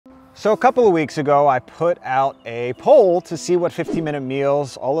So a couple of weeks ago, I put out a poll to see what 15-minute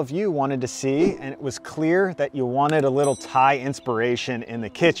meals all of you wanted to see, and it was clear that you wanted a little Thai inspiration in the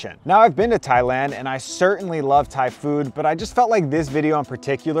kitchen. Now, I've been to Thailand and I certainly love Thai food, but I just felt like this video in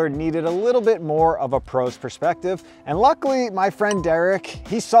particular needed a little bit more of a pro's perspective. And luckily, my friend Derek,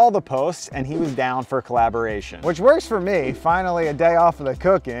 he saw the post and he was down for collaboration, which works for me. Finally, a day off of the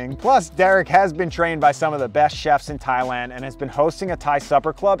cooking. Plus, Derek has been trained by some of the best chefs in Thailand and has been hosting a Thai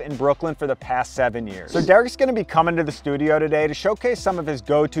supper club in Brooklyn for the past 7 years. So Derek's gonna be coming to the studio today to showcase some of his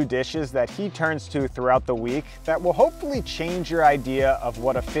go-to dishes that he turns to throughout the week that will hopefully change your idea of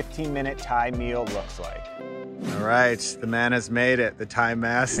what a 15-minute Thai meal looks like. All right, the man has made it, the Thai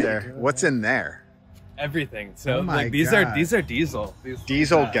master. What's in there? Everything. So oh like these are diesel.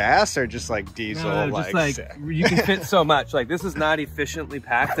 Diesel gas or just like diesel? No, just like you can fit so much. Like this is not efficiently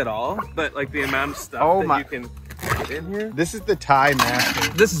packed at all, but like the amount of stuff that you can put in here. This is the Thai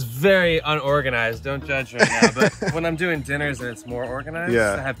master. This is very unorganized. Don't judge right now. But when I'm doing dinners and it's more organized,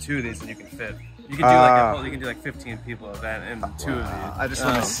 I have 2 of these and you can fit. You can do like a whole, you can do like 15 people event in 2 of these. I just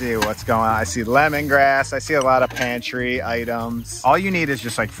want to see what's going on. I see lemongrass. I see a lot of pantry items. All you need is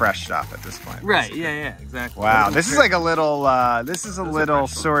just like fresh stuff at this point. Right. Basically. Yeah. Exactly. Wow. This is like a little. This is a little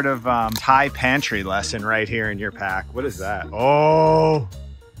sort of Thai pantry lesson right here in your pack. What is that? Oh.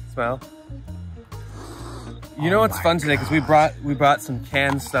 Smell. You know what's fun today? Because we brought some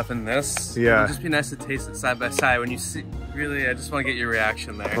canned stuff in this. Yeah. It'd just be nice to taste it side by side when you see. Really, I just want to get your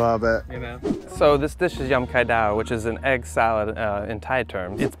reaction there. Love it. You know? So this dish is yum kai dao, which is an egg salad in Thai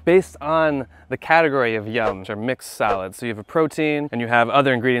terms. It's based on the category of yums, or mixed salads. So you have a protein and you have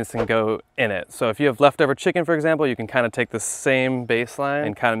other ingredients that can go in it. So if you have leftover chicken, for example, you can kind of take the same baseline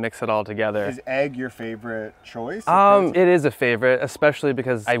and kind of mix it all together. Is egg your favorite choice? It is a favorite, especially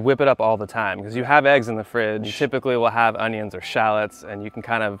because I whip it up all the time. Because you have eggs in the fridge, you typically will have onions or shallots, and you can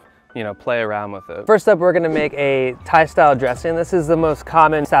kind of play around with it. First up, we're gonna make a Thai style dressing. This is the most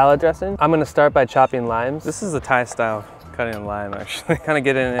common salad dressing. I'm gonna start by chopping limes. This is a Thai style cutting a lime, actually. Kind of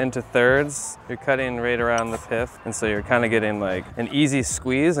getting it into thirds. You're cutting right around the pith, and so you're kind of getting like an easy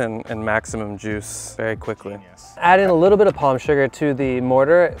squeeze and maximum juice very quickly. Adding a little bit of palm sugar to the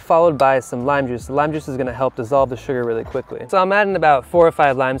mortar, followed by some lime juice. The lime juice is gonna help dissolve the sugar really quickly. So I'm adding about 4 or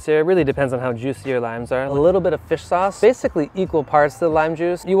 5 limes here. It really depends on how juicy your limes are. A little bit of fish sauce, basically equal parts to the lime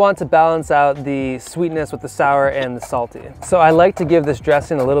juice. You want to balance out the sweetness with the sour and the salty. So I like to give this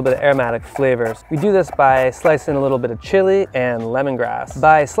dressing a little bit of aromatic flavors. We do this by slicing a little bit of chili and lemongrass.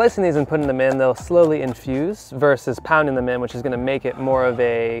 By slicing these and putting them in, they'll slowly infuse versus pounding them in, which is gonna make it more of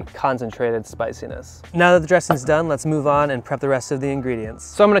a concentrated spiciness. Now that the dressing's done, let's move on and prep the rest of the ingredients.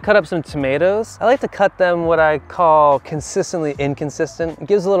 So I'm gonna cut up some tomatoes. I like to cut them what I call consistently inconsistent. It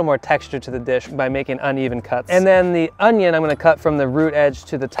gives a little more texture to the dish by making uneven cuts. And then the onion, I'm gonna cut from the root edge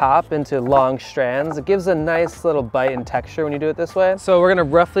to the top into long strands. It gives a nice little bite and texture when you do it this way. So we're gonna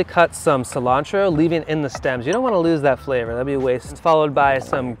roughly cut some cilantro, leaving in the stems. You don't wanna lose that flavor. That'd be a waste. Followed by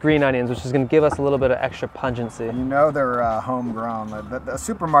some green onions, which is going to give us a little bit of extra pungency. You know they're homegrown. The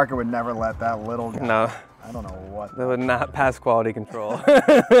supermarket would never let that little guy. No. I don't know what. That would not pass quality control. All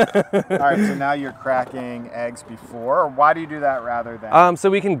right, so now you're cracking eggs before, or why do you do that rather than? So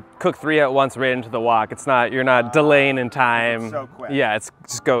we can cook 3 at once right into the wok. It's not, you're not delaying in time. It's so quick. Yeah, it's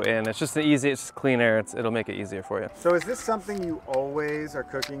just go in. It's just it's cleaner. It'll make it easier for you. So is this something you always are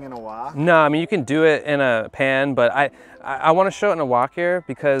cooking in a wok? No, I mean you can do it in a pan, but I want to show it in a wok here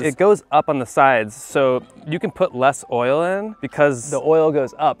because it goes up on the sides, so you can put less oil in because the oil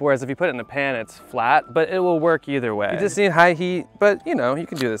goes up, whereas if you put it in a pan, it's flat, but it will work either way. You just need high heat, but you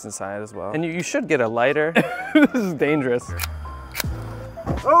can do this inside as well. And you should get a lighter. This is dangerous.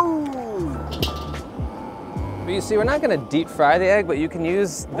 Oh! But you see, we're not gonna deep fry the egg, but you can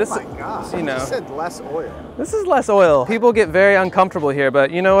use this. Oh my God! You said less oil. This is less oil. People get very uncomfortable here, but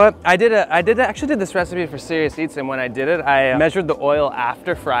you know what? I actually did this recipe for Serious Eats, and when I did it, I measured the oil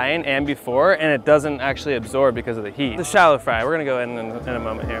after frying and before, and it doesn't actually absorb because of the heat. The shallow fry. We're gonna go in a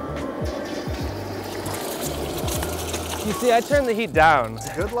moment here. You see, I turned the heat down.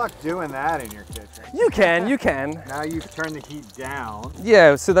 Good luck doing that in your kitchen. You can. Now you've turned the heat down.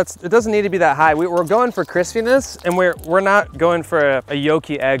 Yeah, so it doesn't need to be that high. We're going for crispiness, and we're not going for a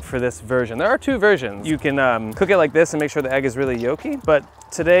yolky egg for this version. There are 2 versions. You can cook it like this and make sure the egg is really yolky, but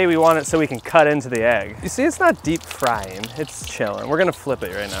today we want it so we can cut into the egg. You see, it's not deep frying, it's chilling. We're gonna flip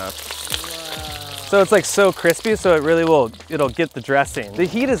it right now. So it's like so crispy, so it'll get the dressing. The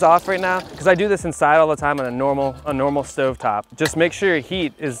heat is off right now, because I do this inside all the time on a normal stove top. Just make sure your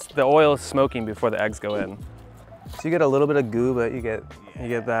the oil is smoking before the eggs go in. So you get a little bit of goo, but you get You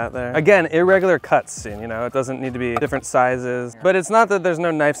get that there. Again, irregular cuts, you know, it doesn't need to be different sizes. But it's not that there's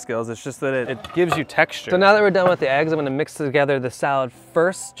no knife skills, it's just that it gives you texture. So now that we're done with the eggs, I'm gonna mix together the salad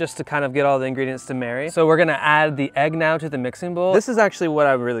first, just to kind of get all the ingredients to marry. So we're gonna add the egg now to the mixing bowl. This is actually what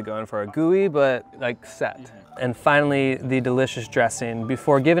I'm really going for, a gooey, but like set. And finally, the delicious dressing.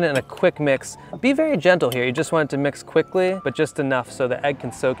 Before giving it a quick mix, be very gentle here. You just want it to mix quickly, but just enough so the egg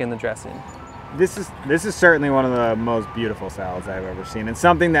can soak in the dressing. This is certainly one of the most beautiful salads I've ever seen, and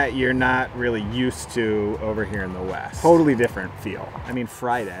something that you're not really used to over here in the West. Totally different feel. I mean,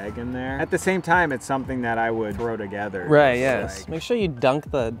 fried egg in there. At the same time, it's something that I would throw together. Right, yes. Like, make sure you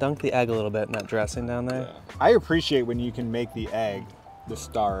dunk the egg a little bit in that dressing down there. Yeah. I appreciate when you can make the egg the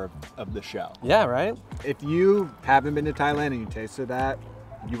star of the show. Yeah, right? If you haven't been to Thailand and you tasted that,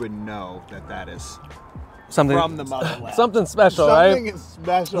 you would know that that is something from the motherland. Something special, something right? Is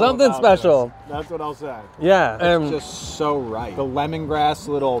special. Something special. This. That's what I'll say. Yeah. It's just so right. The lemongrass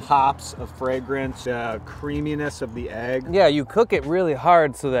little hops of fragrance, the creaminess of the egg. Yeah, you cook it really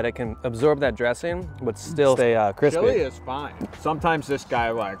hard so that it can absorb that dressing, but still stay crispy. Chili is fine. Sometimes this guy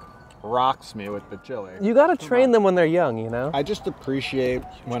like rocks me with the chili. You gotta train them when they're young, you know? I just appreciate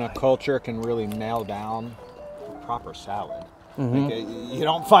when a culture can really nail down a proper salad. Like, you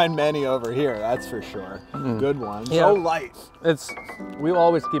don't find many over here, that's for sure. Good ones. Yeah. So light. We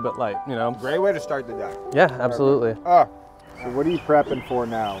always keep it light, you know? Great way to start the day. Yeah, absolutely. Oh, so what are you prepping for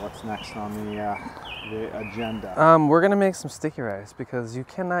now? What's next on the agenda? We're gonna make some sticky rice because you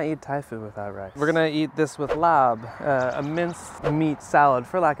cannot eat Thai food without rice. We're gonna eat this with lab, a minced meat salad,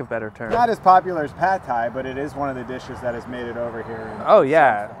 for lack of a better term. Not as popular as pad Thai, but it is one of the dishes that has made it over here. Oh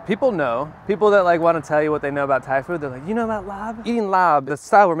yeah, people know. People that like want to tell you what they know about Thai food, they're like, you know about lab? Eating lab, the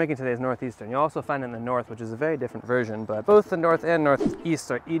style we're making today is Northeastern. You'll also find it in the North, which is a very different version, but both the North and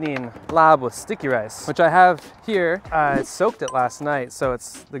Northeast are eating lab with sticky rice, which I have here. I soaked it last night, so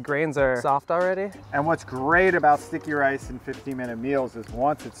the grains are soft already. And what's great about sticky rice in 15-minute meals is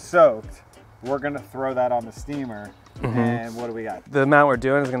once it's soaked, we're gonna throw that on the steamer. And what do we got? The amount we're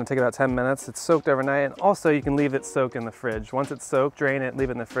doing is gonna take about 10 minutes. It's soaked overnight, and also you can leave it soak in the fridge. Once it's soaked, drain it, leave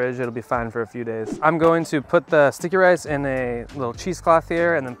it in the fridge. It'll be fine for a few days. I'm going to put the sticky rice in a little cheesecloth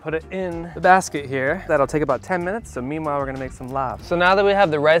here and then put it in the basket here. That'll take about 10 minutes, so meanwhile we're gonna make some lab. So now that we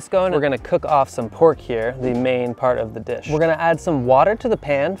have the rice going, we're gonna cook off some pork here, the main part of the dish. We're gonna add some water to the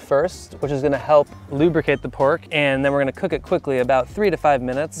pan first, which is gonna help lubricate the pork, and then we're gonna cook it quickly, about 3 to 5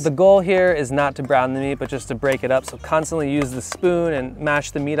 minutes. The goal here is not to brown the meat, but just to break it up, so constantly use the spoon and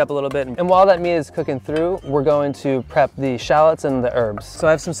mash the meat up a little bit. And while that meat is cooking through, we're going to prep the shallots and the herbs. So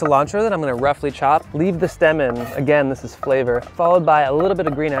I have some cilantro that I'm gonna roughly chop. Leave the stem in, again, this is flavor. Followed by a little bit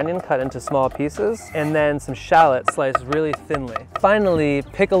of green onion cut into small pieces, and then some shallot sliced really thinly. Finally,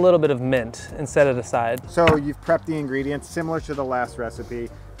 pick a little bit of mint and set it aside. So you've prepped the ingredients similar to the last recipe.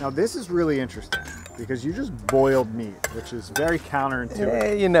 Now this is really interesting because you just boiled meat, which is very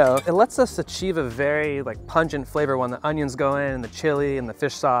counterintuitive. You know, it lets us achieve a very pungent flavor when the onions go in and the chili and the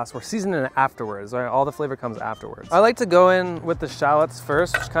fish sauce. We're seasoning it afterwards, right? All the flavor comes afterwards. I like to go in with the shallots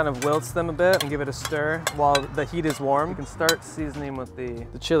first, which kind of wilts them a bit and give it a stir while the heat is warm. You can start seasoning with the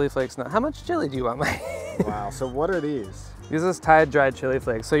chili flakes now. How much chili do you want, Mike? Wow, so what are these? These are Thai dried chili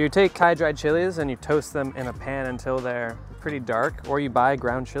flakes. So you take Thai dried chilies and you toast them in a pan until they're pretty dark, or you buy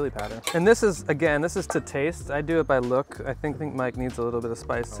ground chili powder. And this is, again, this is to taste. I do it by look. I think Mike needs a little bit of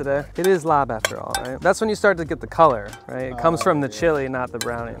spice today. It is lab after all, right? That's when you start to get the color, right? It comes from the chili, not the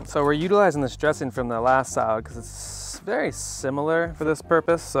browning. So we're utilizing this dressing from the last salad because it's very similar for this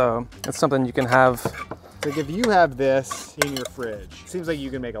purpose. So it's something you can have. Like if you have this in your fridge, seems like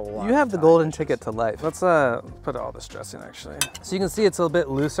you can make a lot. You have the golden ticket to life. Let's put all this dressing actually. So you can see it's a little bit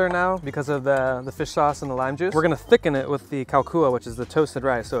looser now because of the fish sauce and the lime juice. We're gonna thicken it with the kalkua, which is the toasted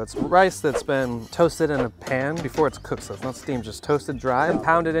rice. So it's rice that's been toasted in a pan before it's cooked. So it's not steamed, just toasted dry and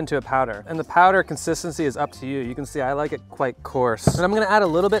pounded into a powder. And the powder consistency is up to you. You can see I like it quite coarse. And I'm gonna add a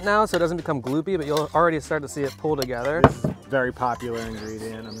little bit now so it doesn't become gloopy, but you'll already start to see it pull together. This is a very popular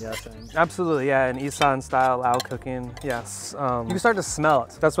ingredient, I'm guessing. Absolutely, yeah, in Isan style Lao cooking, yes. You can start to smell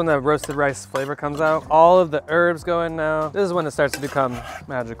it. That's when the roasted rice flavor comes out. All of the herbs go in now. This is when it starts to become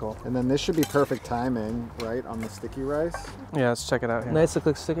magical. And then this should be perfect timing, right, on the sticky rice? Yeah, let's check it out here. Nice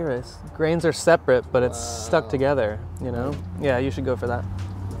cooked sticky rice. Grains are separate, but it's stuck together, you know? Yeah, you should go for that.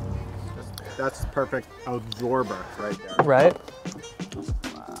 That's perfect absorber right there. Right?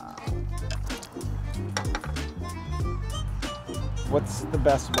 What's the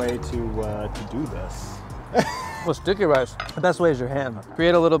best way to do this? Well, sticky rice, the best way is your hand.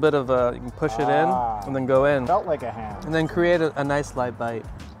 Create a little bit of, you can push it in and then go in. Felt like a hand. And then create a nice light bite.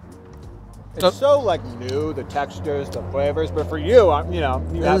 It's so like new, the textures, the flavors, but for you, you know,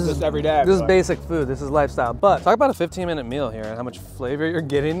 you have this every day. This is basic food, this is lifestyle. But talk about a 15-minute meal here and how much flavor you're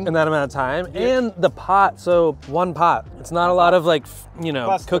getting in that amount of time. And the pot, so one pot. It's not a lot of like, you know,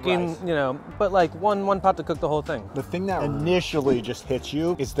 plus cooking, you know, but like one pot to cook the whole thing. The thing that initially just hits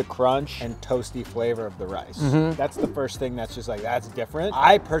you is the crunch and toasty flavor of the rice. That's the first thing that's just like, that's different.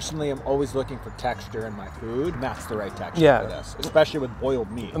 I personally am always looking for texture in my food, and that's the right texture for this, especially with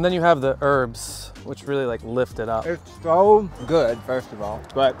boiled meat. And then you have the herbs, which really like lift it up. It's so good, first of all,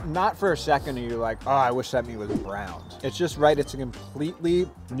 but not for a second are you like, oh, I wish that meat was browned. It's just right, it's a completely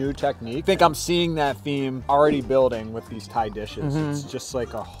new technique. I think I'm seeing that theme already building with these Thai dishes. It's just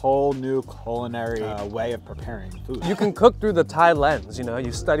like a whole new culinary way of preparing food. You can cook through the Thai lens, you know,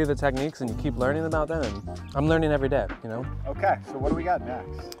 you study the techniques and you keep learning about them. And I'm learning every day, you know? Okay, so what do we got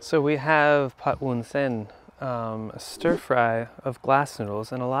next? So we have pat woon sen. A stir fry of glass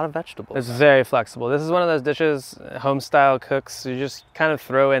noodles and a lot of vegetables. It's very flexible. This is one of those dishes, home style cooks, you just kind of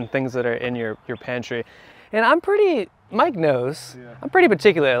throw in things that are in your pantry. And I'm pretty, Mike knows, I'm pretty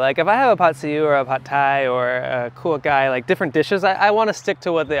particular. Like if I have a pad see ew or a pad thai or a kuah gai, like different dishes, I want to stick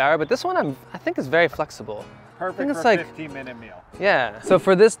to what they are, but this one I think is very flexible. Perfect for a 15-minute meal. Yeah. So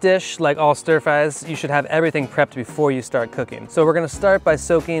for this dish, like all stir fries, you should have everything prepped before you start cooking. So we're gonna start by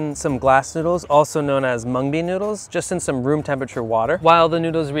soaking some glass noodles, also known as mung bean noodles, just in some room temperature water. While the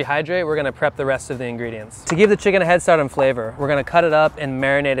noodles rehydrate, we're gonna prep the rest of the ingredients. To give the chicken a head start on flavor, we're gonna cut it up and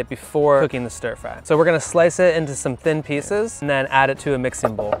marinate it before cooking the stir fry. So we're gonna slice it into some thin pieces and then add it to a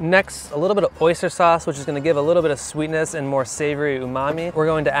mixing bowl. Next, a little bit of oyster sauce, which is gonna give a little bit of sweetness and more savory umami. We're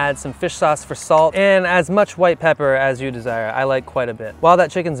going to add some fish sauce for salt and as much white pepper as you desire. I like quite a bit. While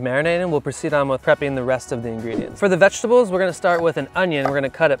that chicken's marinating, we'll proceed on with prepping the rest of the ingredients. For the vegetables, we're gonna start with an onion. We're gonna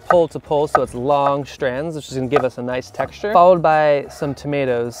cut it pole to pole so it's long strands, which is gonna give us a nice texture. Followed by some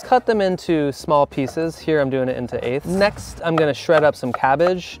tomatoes. Cut them into small pieces. Here I'm doing it into eighths. Next, I'm gonna shred up some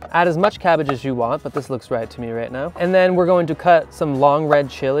cabbage. Add as much cabbage as you want, but this looks right to me right now. And then we're going to cut some long red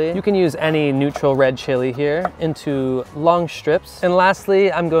chili. You can use any neutral red chili here into long strips. And lastly,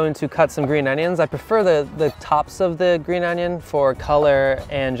 I'm going to cut some green onions. I prefer the tops of the green onion for color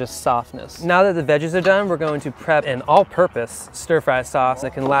and just softness. Now that the veggies are done, we're going to prep an all-purpose stir-fry sauce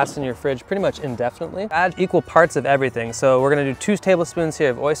that can last in your fridge pretty much indefinitely. Add equal parts of everything. So we're gonna do 2 tablespoons here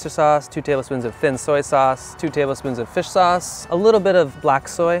of oyster sauce, 2 tablespoons of thin soy sauce, 2 tablespoons of fish sauce, a little bit of black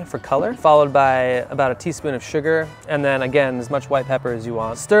soy for color, followed by about a teaspoon of sugar, and then again, as much white pepper as you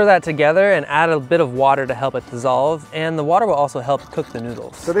want. Stir that together and add a bit of water to help it dissolve, and the water will also help cook the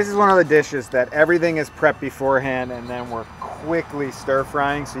noodles. So this is one of the dishes that everything is prepped beforehand and then we're quickly stir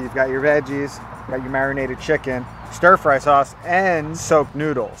frying. So you've got your veggies, got your marinated chicken, stir fry sauce, and soaked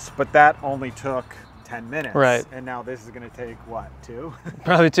noodles. But that only took 10 minutes. Right. And now this is gonna take what, 2?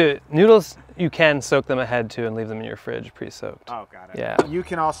 Probably 2. Noodles, you can soak them ahead too and leave them in your fridge pre-soaked. Oh, got it. Yeah. You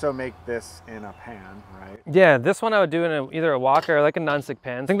can also make this in a pan, right? Yeah, this one I would do in either a wok or like a non-stick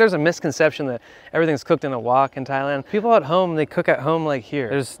pan. I think there's a misconception that everything's cooked in a wok in Thailand. People at home, they cook at home like here.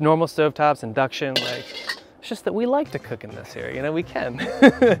 There's normal stovetops, induction, like, it's just that we like to cook in this here, you know, we can. A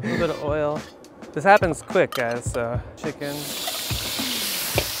little bit of oil. This happens quick, guys, so chicken.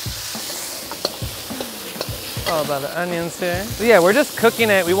 All about the onions here. So yeah, we're just cooking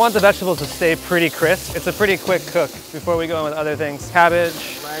it. We want the vegetables to stay pretty crisp. It's a pretty quick cook before we go in with other things.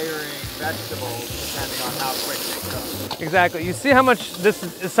 Cabbage. Layering vegetables depending on how quick they cook. Exactly. You see how much this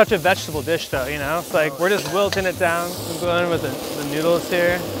is such a vegetable dish though, you know? It's like we're just wilting it down. We're going with the noodles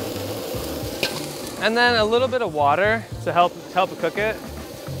here. And then a little bit of water to help cook it.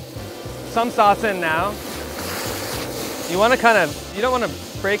 Some sauce in now. You want to you don't want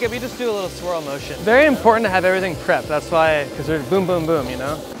to break it, but you just do a little swirl motion. Very important to have everything prepped. That's why, because there's boom, boom, boom, you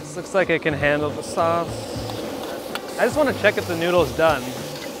know? This looks like it can handle the sauce. I just want to check if the noodle's done.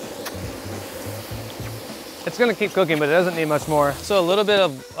 It's gonna keep cooking, but it doesn't need much more. So a little bit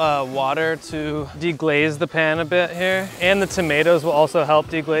of water to deglaze the pan a bit here. And the tomatoes will also help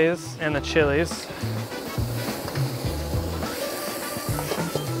deglaze, and the chilies.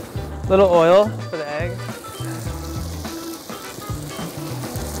 Little oil for the egg.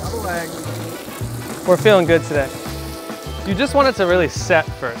 Double egg. We're feeling good today. You just want it to really set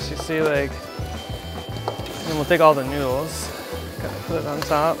first. You see, like, then we'll take all the noodles, gotta put it on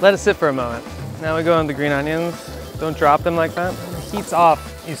top. Let it sit for a moment. Now we go on the green onions. Don't drop them like that. When the heat's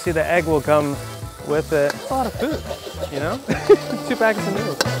off, you see the egg will come with it. It's a lot of food, you know? 2 packets of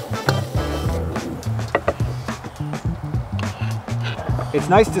noodles. It's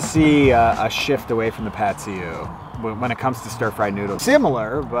nice to see a shift away from the pad see ew. when it comes to stir-fried noodles.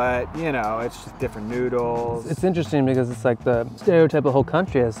 Similar, but you know, it's just different noodles. It's interesting because it's like the stereotype of the whole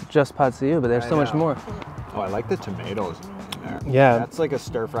country is just pad see ew, but there's so much more. Oh, I like the tomatoes in there. Yeah. That's like a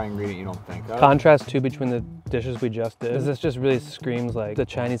stir-fry ingredient you don't think of. Contrast too between the dishes we just did. This just really screams like the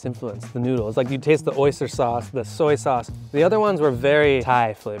Chinese influence, the noodles. Like you taste the oyster sauce, the soy sauce. The other ones were very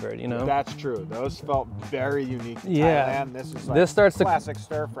Thai flavored, you know? That's true. Those felt very unique to Thailand. This is like this starts classic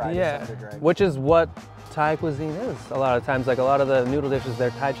stir-fry. Yeah, which is what Thai cuisine is. A lot of times, like a lot of the noodle dishes,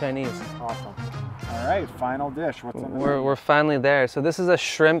 they're Thai Chinese. Awesome. All right, final dish. What's on the menu? We're finally there. So this is a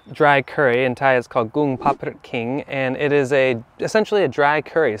shrimp dry curry. In Thai, it's called gung paprit king, and it is essentially a dry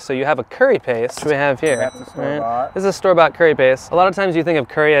curry. So you have a curry paste, which we have here. That's a store-bought. This is a store-bought curry paste. A lot of times you think of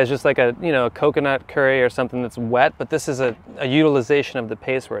curry as just like a a coconut curry or something that's wet, but this is a utilization of the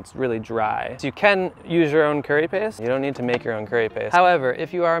paste where it's really dry. So you can use your own curry paste. You don't need to make your own curry paste. However,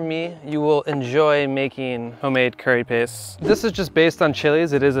 if you are me, you will enjoy making homemade curry paste. This is just based on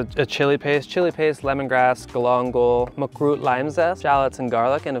chilies. It is a chili paste. Chili paste, lemongrass, galangal, makroot lime zest, shallots and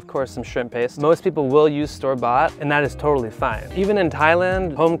garlic, and of course some shrimp paste. Most people will use store-bought, and that is totally fine. Even in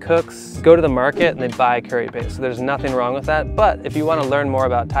Thailand, home cooks go to the market and they buy curry paste, so there's nothing wrong with that. But if you want to learn more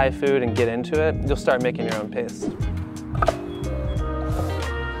about Thai food and get into it, you'll start making your own paste.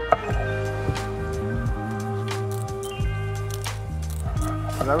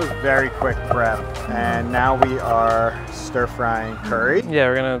 So that was very quick prep, and now we are stir-frying curry.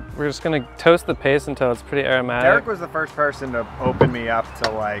 Yeah, we're just gonna toast the paste until it's pretty aromatic. Derek was the first person to open me up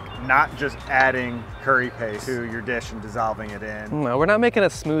to like not just adding curry paste to your dish and dissolving it in. No, we're not making a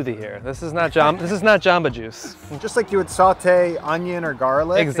smoothie here. This is not Jamba Juice. Just like you would saute onion or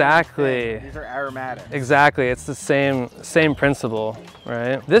garlic. Exactly. These are aromatic. Exactly. It's the same principle,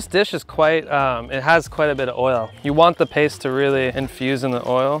 right? This dish is quite it has quite a bit of oil. You want the paste to really infuse in the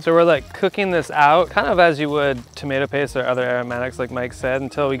oil. So we're like cooking this out kind of as you would tomato paste or other aromatics like Mike said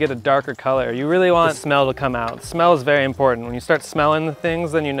until we get a darker color. You really want the smell to come out. Smell is very important. When you start smelling the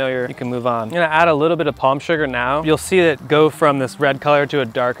things, then you know you can move on. I'm gonna add a little bit of palm sugar now. You'll see it go from this red color to a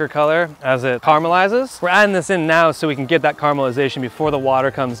darker color as it caramelizes. We're adding this in now so we can get that caramelization before the water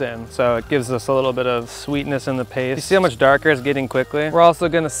comes in. So it gives us a little bit of sweetness in the paste. You see how much darker it's getting quickly? We're also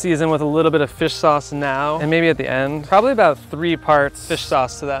gonna season with a little bit of fish sauce now, and maybe at the end, probably about 3 parts fish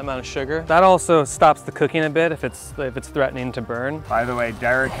sauce to that amount of sugar. That also stops the cooking a bit if it's threatening to burn. By the way,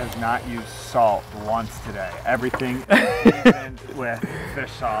 Derek has not used salt once today. Everything is with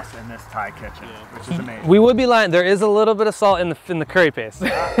fish sauce in this Thai kitchen, which is amazing. We would be lying. There is a little bit of salt in the curry paste.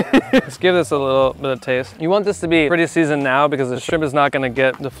 Let's give this a little bit of taste. You want this to be pretty seasoned now because the shrimp is not gonna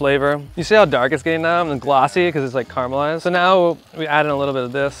get the flavor. You see how dark it's getting now and glossy because it's like caramelized. So now we add in a little bit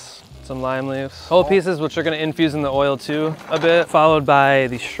of this, some lime leaves, whole pieces which are gonna infuse in the oil too a bit, followed by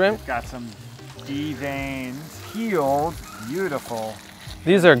the shrimp. We've got some D-veins, peeled, beautiful.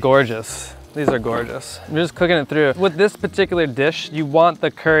 These are gorgeous. These are gorgeous. I'm just cooking it through. With this particular dish, you want the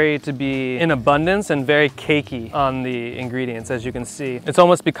curry to be in abundance and very cakey on the ingredients, as you can see. It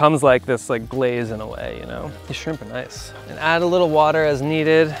almost becomes like this like glaze in a way, you know? These shrimp are nice. And add a little water as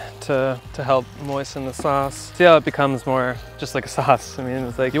needed to help moisten the sauce. See how it becomes more just like a sauce. I mean,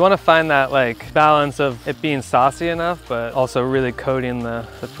 it's like, you wanna find that like balance of it being saucy enough, but also really coating the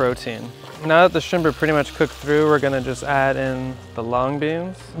protein. Now that the shrimp are pretty much cooked through, we're gonna just add in the long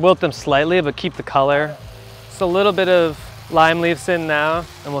beans. Wilt them slightly, but keep the color. Just a little bit of lime leaves in now,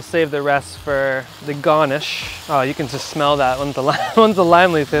 and we'll save the rest for the garnish. Oh, you can just smell that once the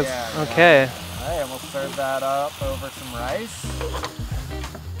lime leaf hits. Yeah, okay. All right, and we'll serve that up over some rice.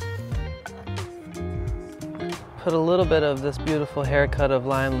 Put a little bit of this beautiful haircut of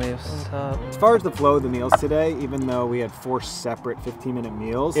lime leaves on top. As far as the flow of the meals today, even though we had 4 separate 15-minute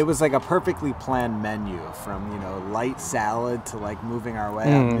meals, it was like a perfectly planned menu from, you know, light salad to like moving our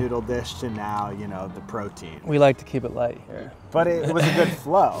way up noodle dish to now, you know, the protein. We like to keep it light here. But it was a good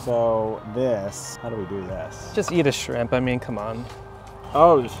flow. So this, how do we do this? Just eat a shrimp, I mean, come on.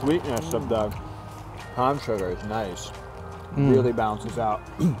 Oh, the sweetness of the palm sugar is nice. Really balances out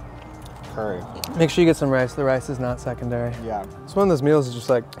curry. Make sure you get some rice. The rice is not secondary. Yeah. It's one of those meals is just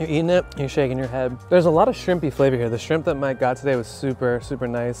like, you're eating it, you're shaking your head. There's a lot of shrimpy flavor here. The shrimp that Mike got today was super, super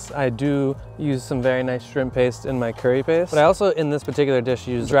nice. I do use some very nice shrimp paste in my curry paste, but I also, in this particular dish,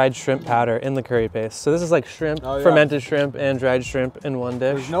 use dried shrimp powder in the curry paste. So this is like shrimp, fermented shrimp, and dried shrimp in one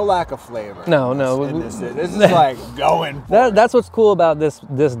dish. There's no lack of flavor. No, no. This is like going for it. That's what's cool about this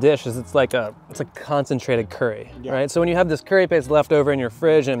dish is it's like a concentrated curry, right? So when you have this curry paste left over in your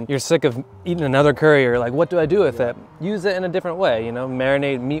fridge and you're sick of eating another curry, or like, what do I do with it? Use it in a different way, you know,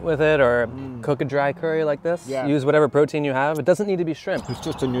 marinate meat with it or cook a dry curry like this. Use whatever protein you have. It doesn't need to be shrimp. It's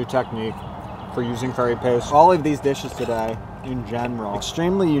just a new technique. for using curry paste. All of these dishes today, in general,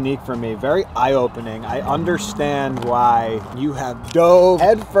 extremely unique for me, very eye-opening. I understand why you have dove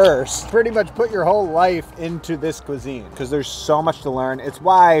head first, pretty much put your whole life into this cuisine, because there's so much to learn. It's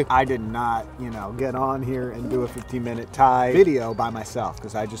why I did not, you know, get on here and do a 15-minute Thai video by myself,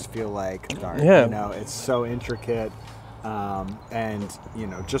 because I just feel like, darn, you know, it's so intricate. And you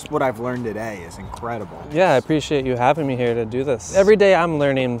know, just what I've learned today is incredible. Yeah, I appreciate you having me here to do this. Every day I'm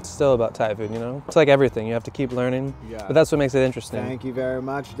learning still about Thai food, you know? It's like everything, you have to keep learning, but that's what makes it interesting. Thank you very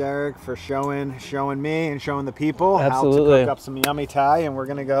much, Derek, for showing me and showing the people Absolutely. how to cook up some yummy Thai, and we're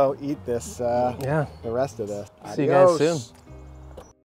gonna go eat this, the rest of this. See you guys soon.